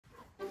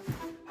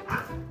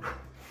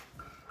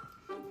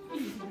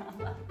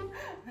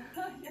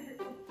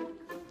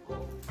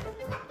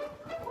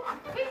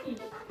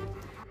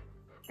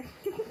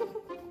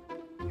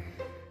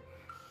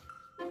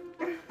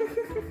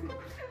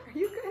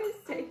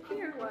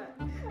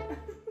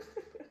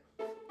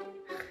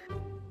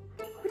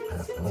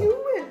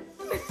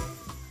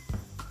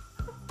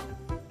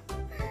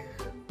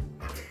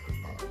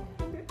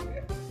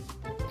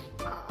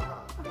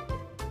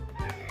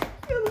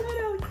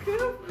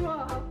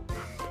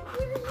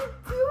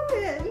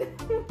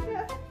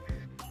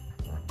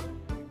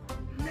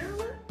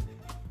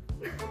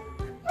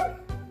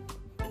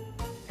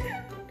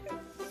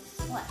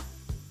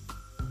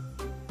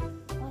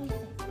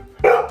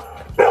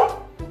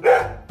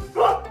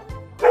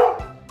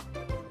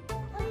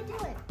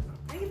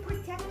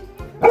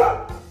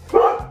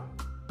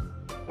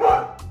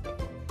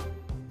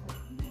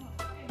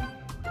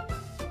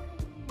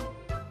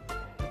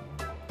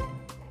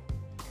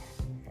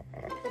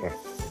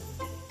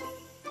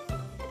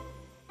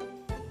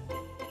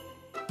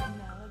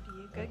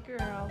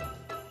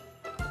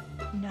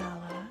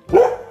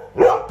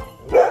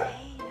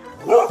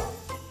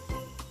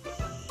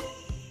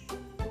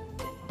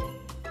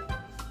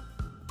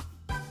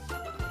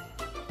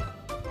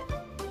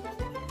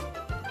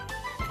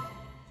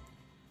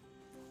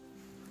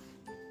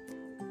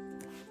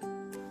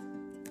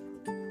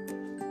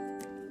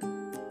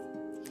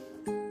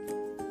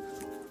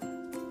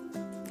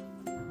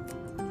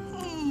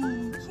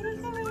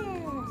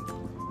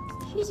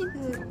He's a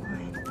good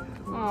one.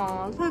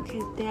 Oh, look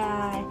at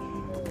that.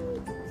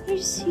 You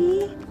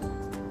see?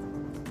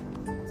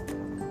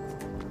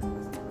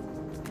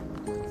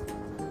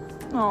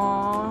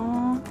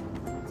 Aww.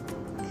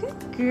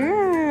 Good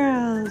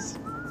girls.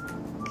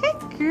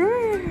 Good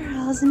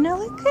girls.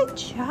 Noah, good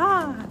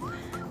job.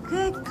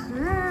 Good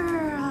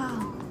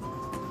girl.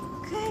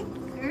 Good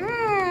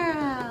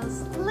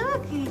girls.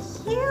 Look at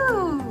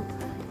you.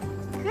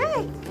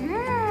 Good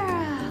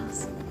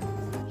girls.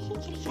 Hey,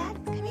 kitty cat,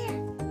 come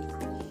here.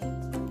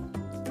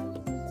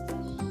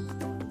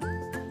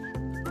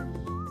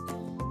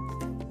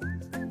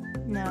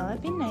 Noah,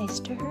 be nice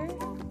to her.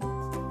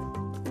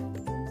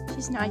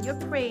 She's not your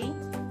prey.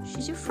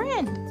 She's your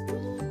friend.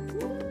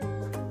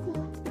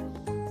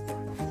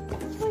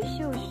 You're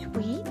so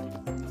sweet.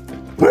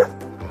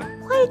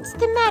 What's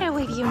the matter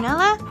with you,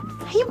 Nella?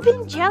 Have you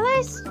been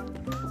jealous?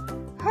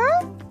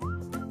 Huh?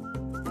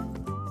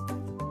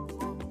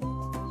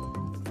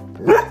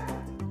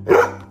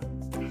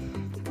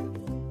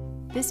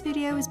 This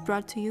video is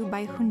brought to you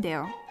by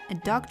Hundeo, a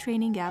dog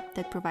training app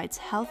that provides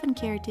health and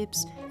care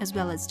tips as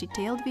well as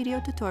detailed video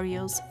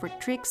tutorials for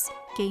tricks,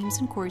 games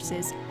and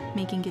courses,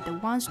 making it a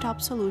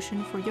one-stop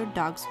solution for your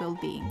dog's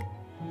well-being.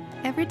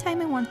 Every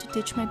time I want to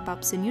teach my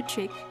pups a new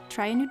trick,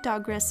 try a new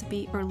dog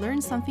recipe or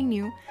learn something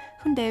new,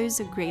 Hundeo is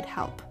a great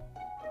help.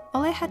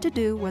 All I had to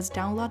do was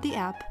download the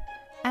app,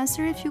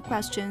 answer a few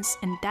questions,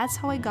 and that's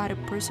how I got a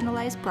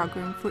personalized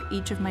program for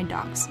each of my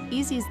dogs.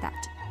 Easy as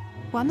that.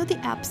 One of the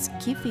app's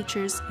key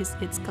features is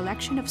its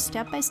collection of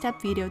step-by-step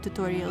video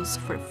tutorials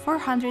for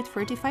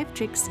 445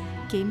 tricks,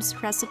 games,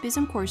 recipes,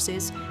 and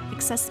courses,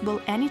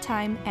 accessible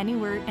anytime,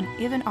 anywhere, and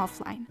even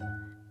offline.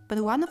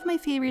 But one of my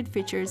favorite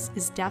features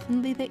is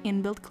definitely the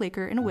inbuilt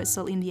clicker and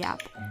whistle in the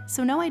app,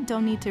 so now I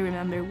don't need to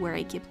remember where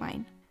I keep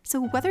mine.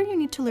 So whether you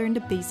need to learn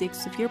the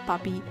basics of your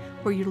puppy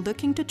or you're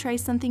looking to try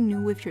something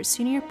new with your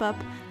senior pup,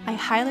 I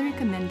highly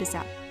recommend this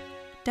app.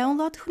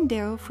 Download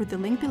Hundeo through the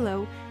link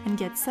below and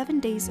get 7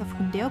 days of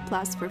Hundeo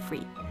Plus for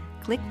free.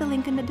 Click the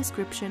link in the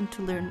description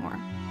to learn more.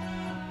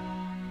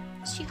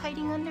 Is she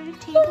hiding under the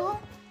table?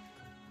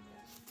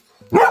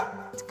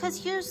 It's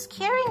because you're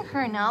scaring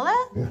her, Nala.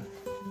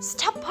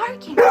 Stop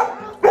barking,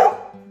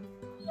 girl.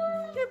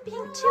 You're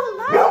being too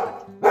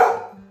loud.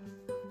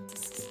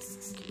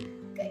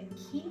 Good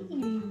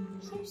kitty.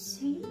 You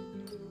see?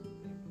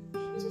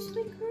 She's a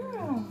sweet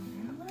girl,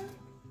 Nala.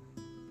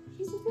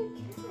 She's a good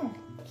cat.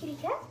 Kitty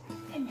cat?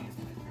 Come here.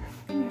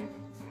 Come here.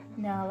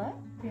 Nala,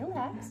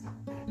 relax.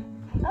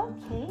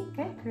 Okay,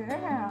 good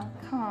girl.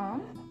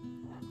 Calm.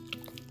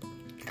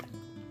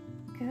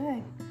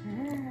 Good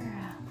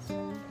girl.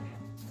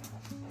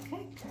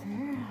 Good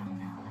girl,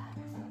 Nala.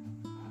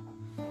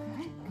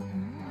 Good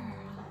girl.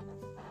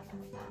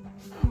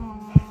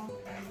 Aww.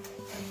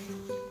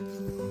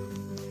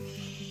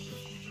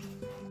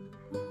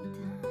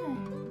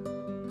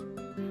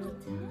 Well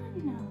done,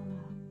 Nala.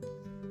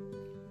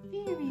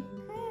 Very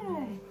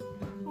good.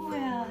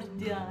 Well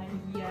done,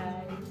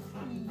 yes.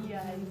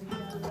 Yes,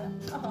 Nala.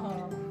 Oh.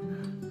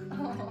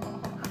 Oh.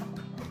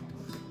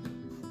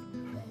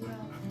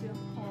 Well done.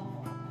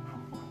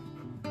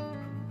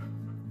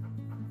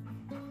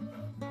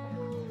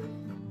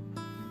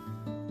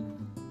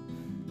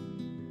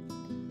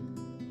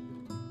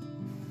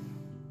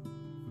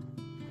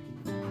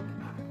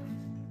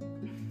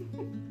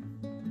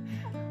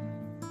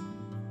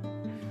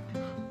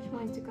 She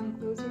wants to come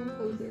closer and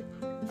closer.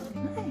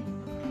 Hi.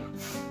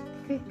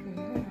 Good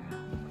girl.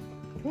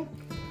 Good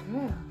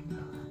girl.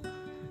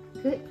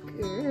 Good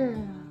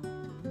girl.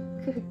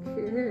 Good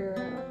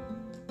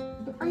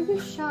girl. Are you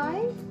shy?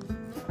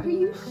 Are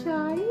you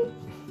shy?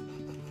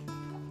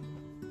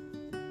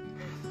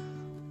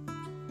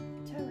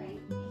 It's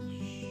alright.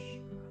 Shh,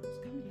 girls,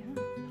 come down.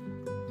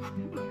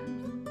 Come down.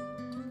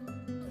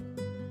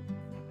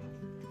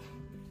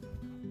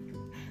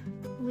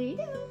 Lay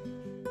down.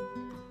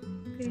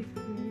 Good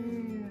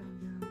girl.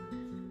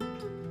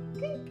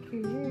 Good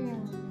girl.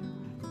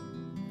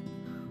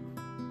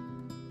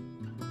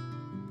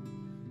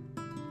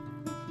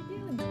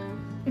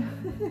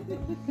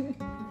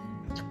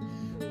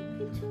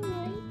 It's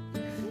alright.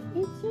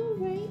 It's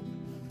alright.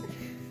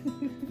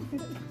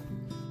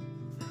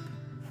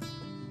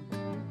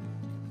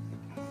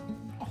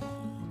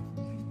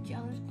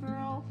 Jealous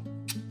girl.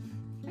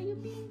 Are you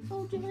being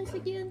so jealous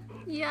again?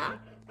 Yeah.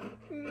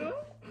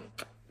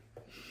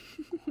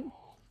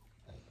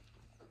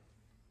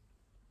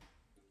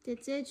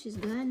 That's it. She's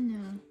gone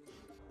now.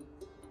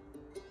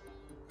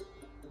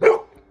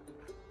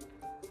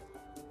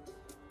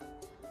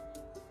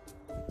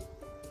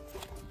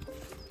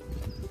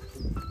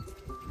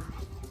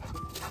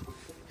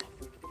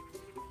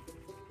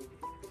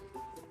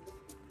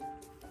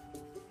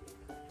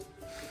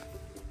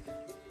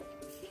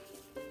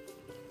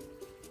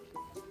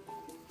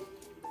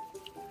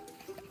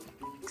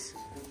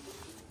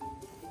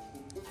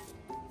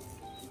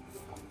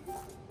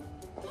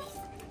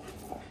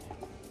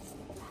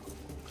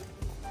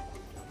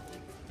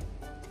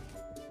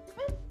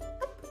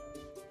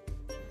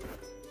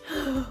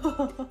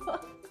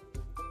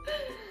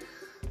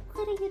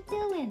 What are you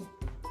doing?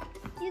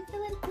 You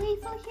feeling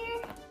playful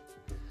here?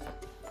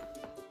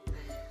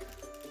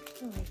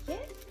 You like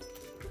it?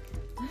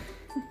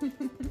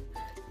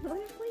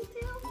 Wanna play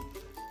too?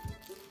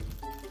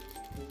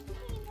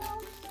 Hey,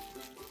 Nose.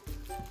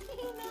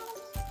 Hey,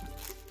 Nose.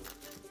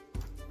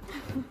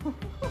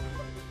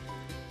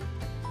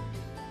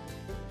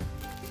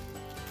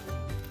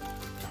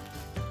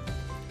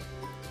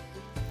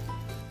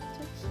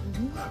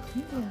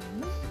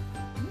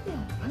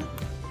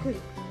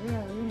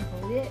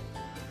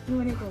 You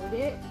wanna hold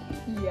it?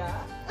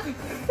 Yeah.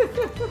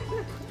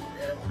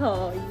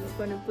 Oh, you just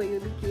wanna play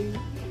with the kitty.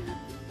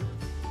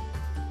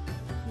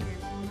 Here,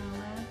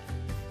 Nala.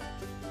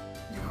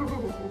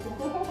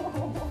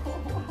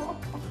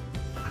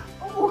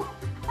 Oh!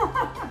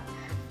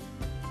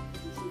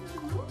 You see those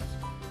moves?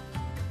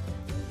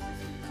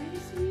 Very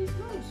serious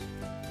moves.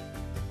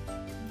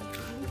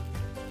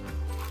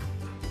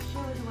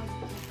 Show us like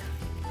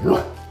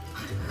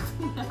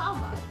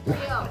Nala,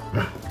 chill.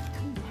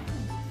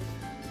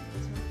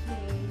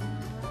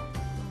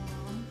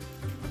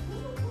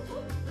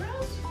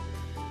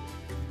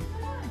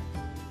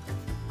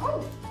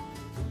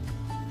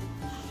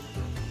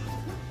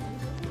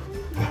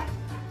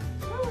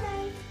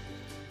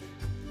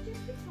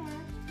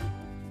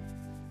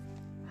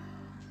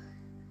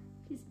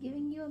 He's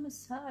giving you a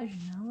massage,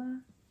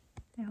 Nala.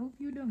 I hope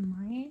you don't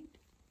mind.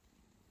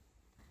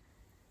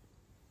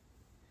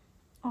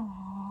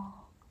 Oh,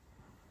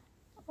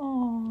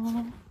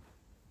 oh.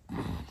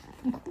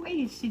 What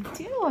is she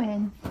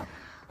doing?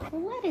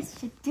 What is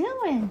she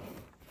doing?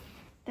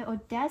 The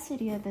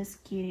audacity of this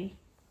kitty,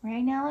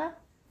 right, Nala?